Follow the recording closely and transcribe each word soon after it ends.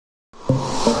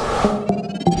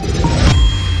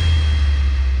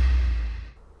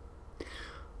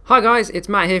Hi guys, it's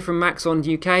Matt here from Maxon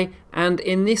UK, and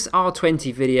in this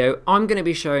R20 video I'm going to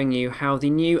be showing you how the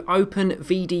new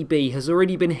OpenVDB has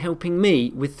already been helping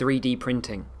me with 3D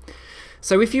printing.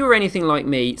 So if you are anything like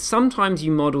me, sometimes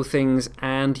you model things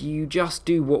and you just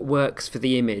do what works for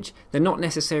the image. They're not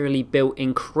necessarily built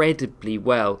incredibly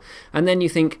well, and then you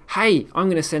think, hey, I'm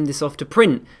going to send this off to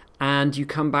print, and you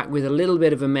come back with a little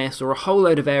bit of a mess or a whole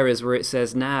load of errors where it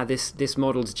says, nah, this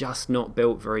model's just not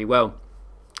built very well.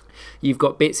 You've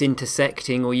got bits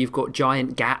intersecting, or you've got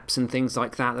giant gaps and things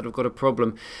like that have got a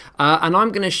problem. And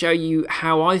I'm going to show you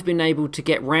how I've been able to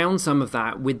get round some of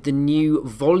that with the new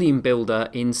volume builder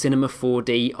in Cinema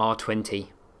 4D R20.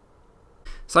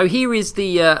 So here is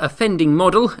the offending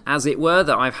model, as it were,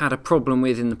 that I've had a problem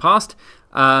with in the past.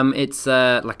 It's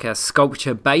like a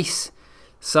sculpture base.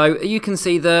 So you can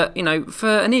see that, you know,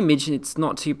 for an image it's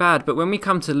not too bad, but when we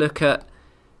come to look at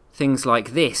things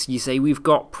like this, you see we've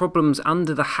got problems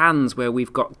under the hands where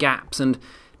we've got gaps, and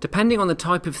depending on the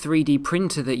type of 3D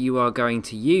printer that you are going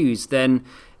to use, then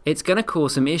it's going to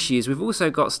cause some issues. We've also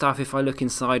got stuff, if I look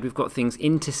inside, we've got things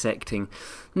intersecting.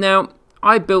 Now,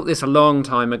 I built this a long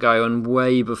time ago and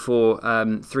way before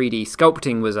 3D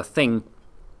sculpting was a thing.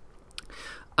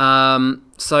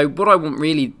 So what I want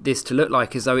really this to look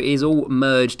like is though it is all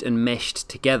merged and meshed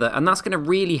together, and that's going to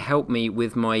really help me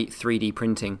with my 3D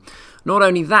printing. Not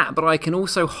only that, but I can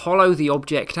also hollow the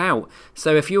object out.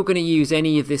 So if you're going to use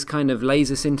any of this kind of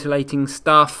laser scintillating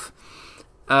stuff,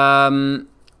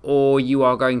 or you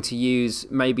are going to use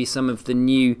maybe some of the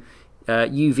new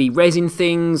UV resin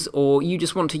things, or you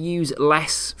just want to use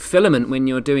less filament when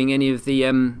you're doing any of the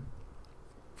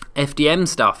FDM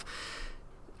stuff,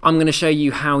 I'm going to show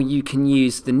you how you can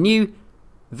use the new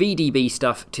VDB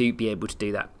stuff to be able to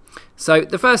do that. So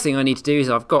the first thing I need to do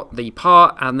is I've got the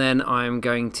part, and then I'm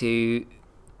going to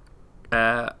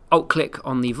alt click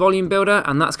on the volume builder,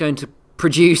 and that's going to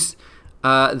produce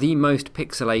the most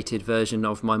pixelated version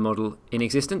of my model in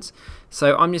existence.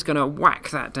 So I'm just going to whack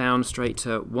that down straight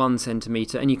to 1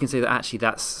 centimeter, and you can see that actually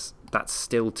that's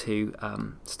still too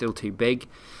big.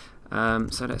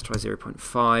 So let's try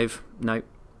 0.5. No.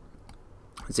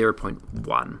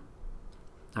 0.1.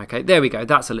 Okay, there we go,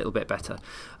 that's a little bit better.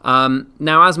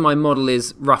 Now, as my model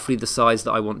is roughly the size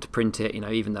that I want to print it, you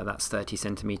know, even though that's 30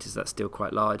 centimeters, that's still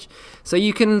quite large. So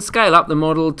you can scale up the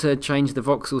model to change the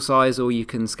voxel size, or you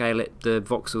can scale the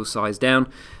voxel size down.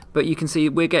 But you can see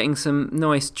we're getting some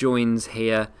nice joins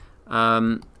here,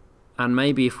 and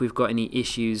maybe if we've got any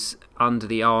issues under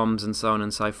the arms and so on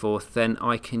and so forth, then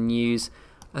I can use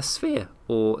a sphere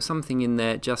or something in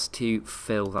there just to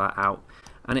fill that out.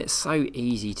 And it's so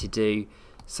easy to do.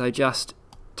 So just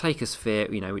take a sphere,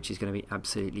 you know, which is going to be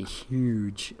absolutely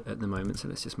huge at the moment. So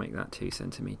let's just make that 2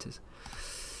 centimeters.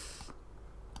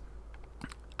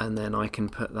 And then I can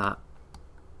put that,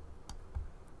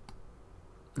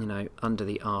 you know, under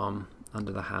the arm,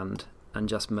 under the hand, and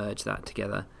just merge that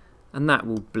together. And that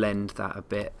will blend that a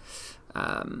bit.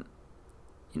 You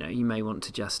know, you may want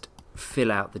to just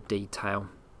fill out the detail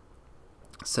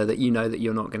so that you know that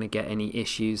you're not going to get any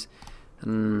issues.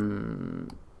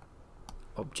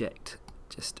 Object,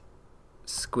 just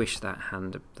squish that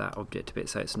object a bit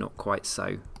so it's not quite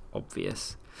so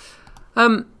obvious.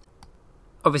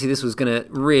 Obviously this was going to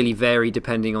really vary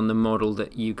depending on the model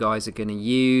that you guys are going to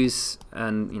use,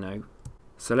 and you know,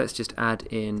 so let's just add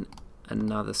in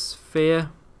another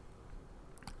sphere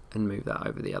and move that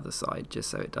over the other side just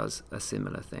so it does a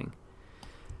similar thing.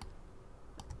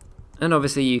 And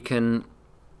obviously you can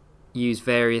use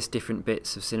various different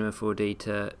bits of Cinema 4D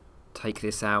to take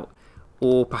this out,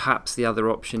 or perhaps the other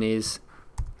option is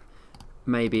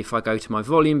maybe if I go to my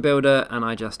volume builder and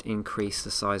I just increase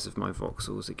the size of my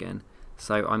voxels again,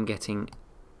 so I'm getting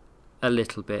a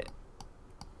little bit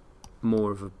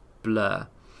more of a blur,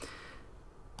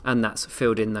 and that's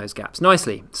filled in those gaps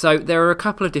nicely. So there are a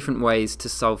couple of different ways to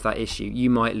solve that issue. You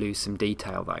might lose some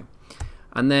detail though.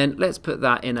 And then let's put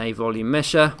that in a volume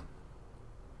mesher,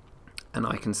 and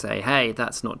I can say, hey,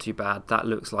 that's not too bad, that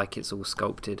looks like it's all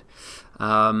sculpted.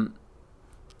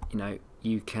 You know,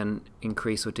 you can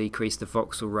increase or decrease the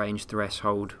voxel range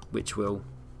threshold, which will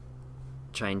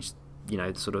change, you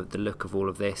know, sort of the look of all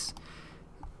of this.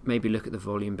 Maybe look at the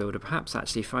volume builder. Perhaps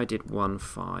actually if I did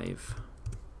 1.5,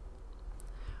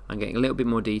 I'm getting a little bit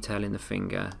more detail in the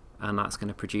finger, and that's going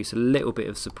to produce a little bit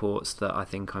of supports that I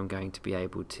think I'm going to be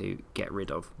able to get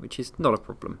rid of, which is not a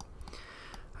problem.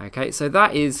 Okay, so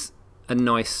that is a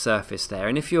nice surface there,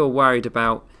 and if you're worried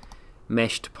about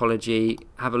mesh topology,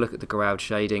 have a look at the ground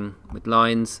shading with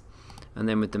lines. and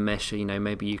then with the mesh, you know,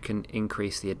 maybe you can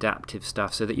increase the adaptive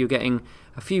stuff so that you're getting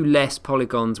a few less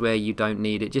polygons where you don't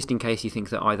need it, just in case you think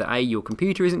that either A, your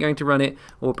computer isn't going to run it,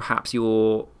 or perhaps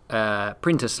your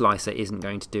printer slicer isn't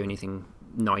going to do anything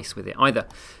nice with it either,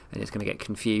 and it's going to get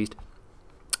confused.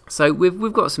 So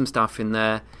we've got some stuff in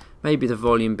there. Maybe the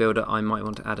volume builder, I might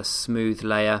want to add a smooth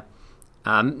layer.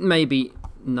 Maybe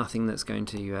nothing that's going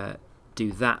to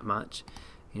do that much.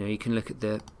 You know, you can look at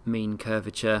the mean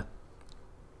curvature,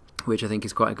 which I think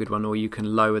is quite a good one, or you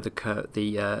can lower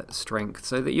the strength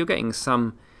so that you're getting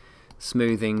some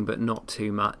smoothing but not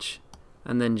too much.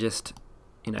 And then just,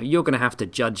 you know, you're going to have to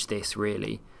judge this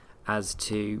really as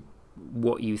to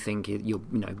what you think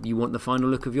you want the final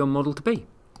look of your model to be.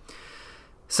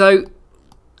 So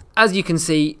as you can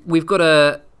see, we've got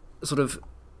a sort of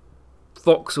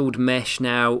voxeled mesh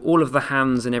now. All of the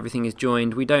hands and everything is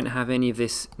joined. We don't have any of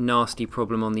this nasty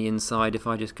problem on the inside. If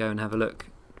I just go and have a look,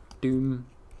 doom.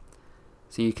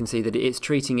 So you can see that it's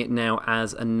treating it now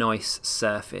as a nice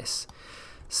surface.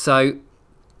 So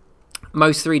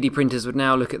most 3D printers would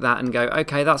now look at that and go,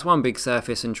 okay, that's one big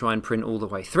surface, and try and print all the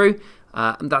way through.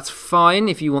 That's fine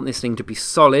if you want this thing to be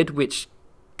solid, which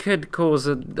could cause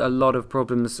a lot of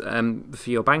problems for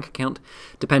your bank account,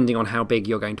 depending on how big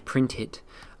you're going to print it.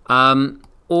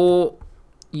 Or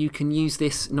you can use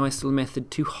this nice little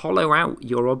method to hollow out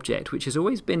your object, which has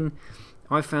always been,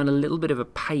 I've found, a little bit of a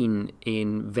pain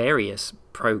in various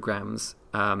programs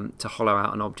to hollow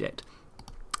out an object.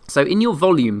 So in your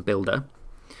volume builder,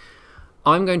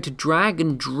 I'm going to drag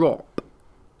and drop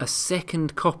a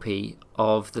second copy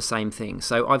of the same thing.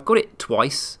 So I've got it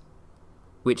twice,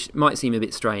 which might seem a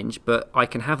bit strange, but I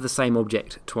can have the same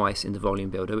object twice in the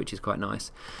volume builder, which is quite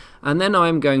nice. And then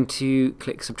I'm going to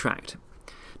click subtract.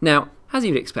 Now, as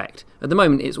you'd expect, at the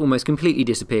moment it's almost completely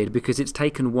disappeared because it's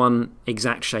taken one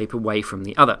exact shape away from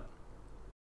the other.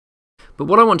 But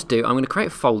what I want to do, I'm going to create a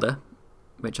folder,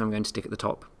 which I'm going to stick at the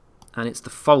top, and it's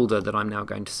the folder that I'm now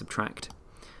going to subtract.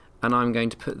 And I'm going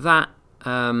to put that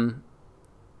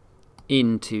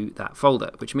into that folder,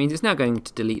 which means it's now going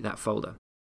to delete that folder.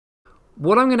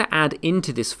 What I'm going to add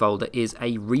into this folder is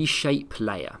a reshape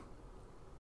layer.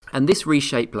 And this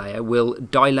reshape layer will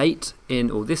dilate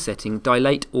or this setting,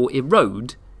 dilate or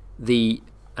erode the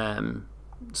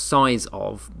size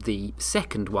of the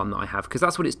second one that I have, because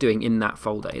that's what it's doing in that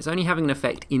folder. It's only having an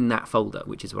effect in that folder,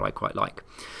 which is what I quite like.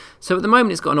 So at the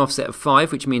moment it's got an offset of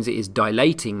 5, which means it is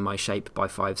dilating my shape by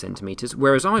 5 centimeters,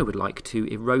 whereas I would like to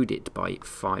erode it by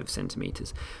 5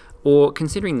 centimeters. Or,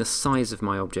 considering the size of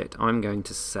my object, I'm going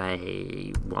to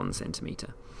say 1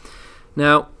 centimeter.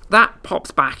 Now, that pops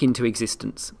back into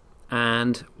existence.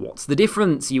 And what's the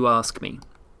difference, you ask me?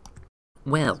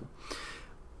 Well,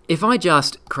 if I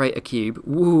just create a cube,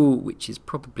 which is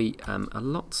probably a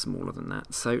lot smaller than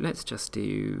that, so let's just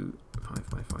do 5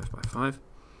 by 5 by 5.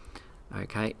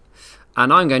 Okay,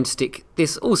 and I'm going to stick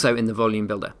this also in the volume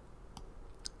builder.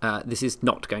 This is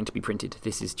not going to be printed.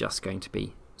 This is just going to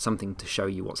be something to show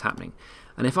you what's happening.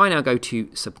 And if I now go to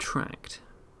subtract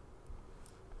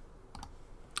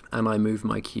and I move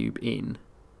my cube in,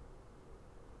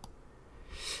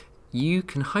 you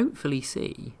can hopefully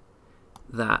see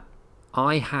that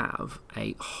I have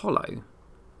a hollow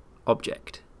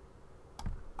object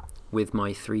with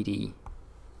my 3D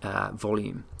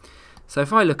volume. So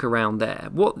if I look around there,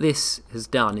 what this has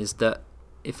done is that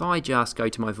if I just go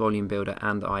to my volume builder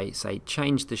and I say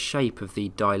change the shape of the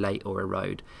dilate or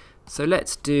erode, so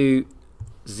let's do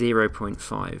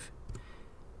 0.5,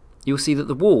 you'll see that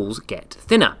the walls get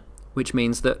thinner, which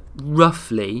means that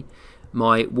roughly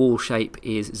my wall shape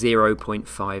is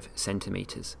 0.5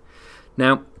 centimeters.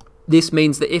 Now, this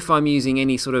means that if I'm using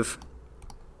any sort of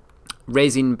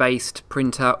resin-based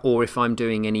printer, or if I'm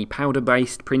doing any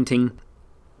powder-based printing,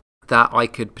 that I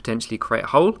could potentially create a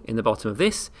hole in the bottom of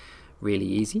this. Really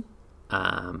easy.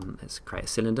 Let's create a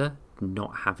cylinder,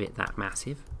 not have it that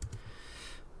massive.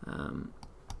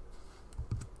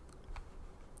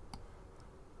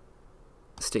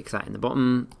 Stick that in the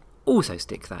bottom, also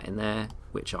stick that in there,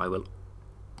 which I will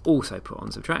also put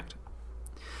on subtract.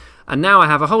 And now I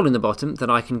have a hole in the bottom that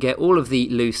I can get all of the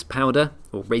loose powder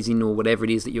or resin or whatever it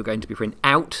is that you're going to be printing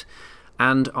out,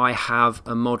 and I have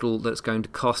a model that's going to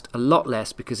cost a lot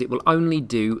less because it will only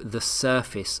do the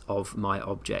surface of my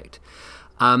object.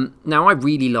 Now I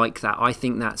really like that. I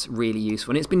think that's really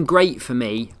useful, and it's been great for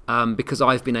me because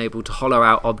I've been able to hollow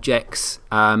out objects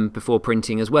before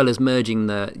printing, as well as merging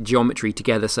the geometry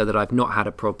together so that I've not had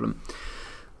a problem.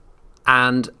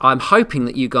 and I'm hoping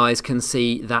that you guys can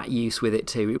see that use with it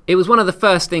too. It was one of the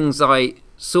first things I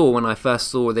saw when I first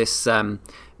saw this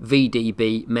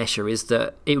VDB mesher, is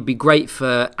that it would be great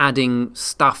for adding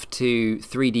stuff to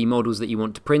 3D models that you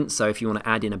want to print. So if you want to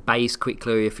add in a base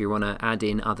quickly, if you want to add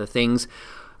in other things.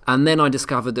 And then I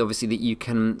discovered obviously that you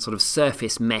can sort of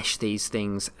surface mesh these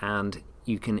things, and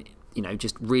you can, you know,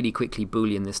 just really quickly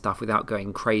boolean this stuff without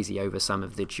going crazy over some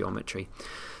of the geometry.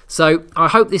 So I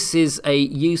hope this is a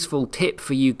useful tip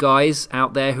for you guys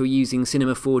out there who are using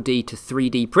Cinema 4D to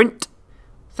 3D print.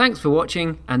 Thanks for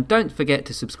watching, and don't forget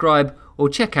to subscribe or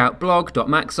check out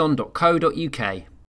blog.maxon.co.uk.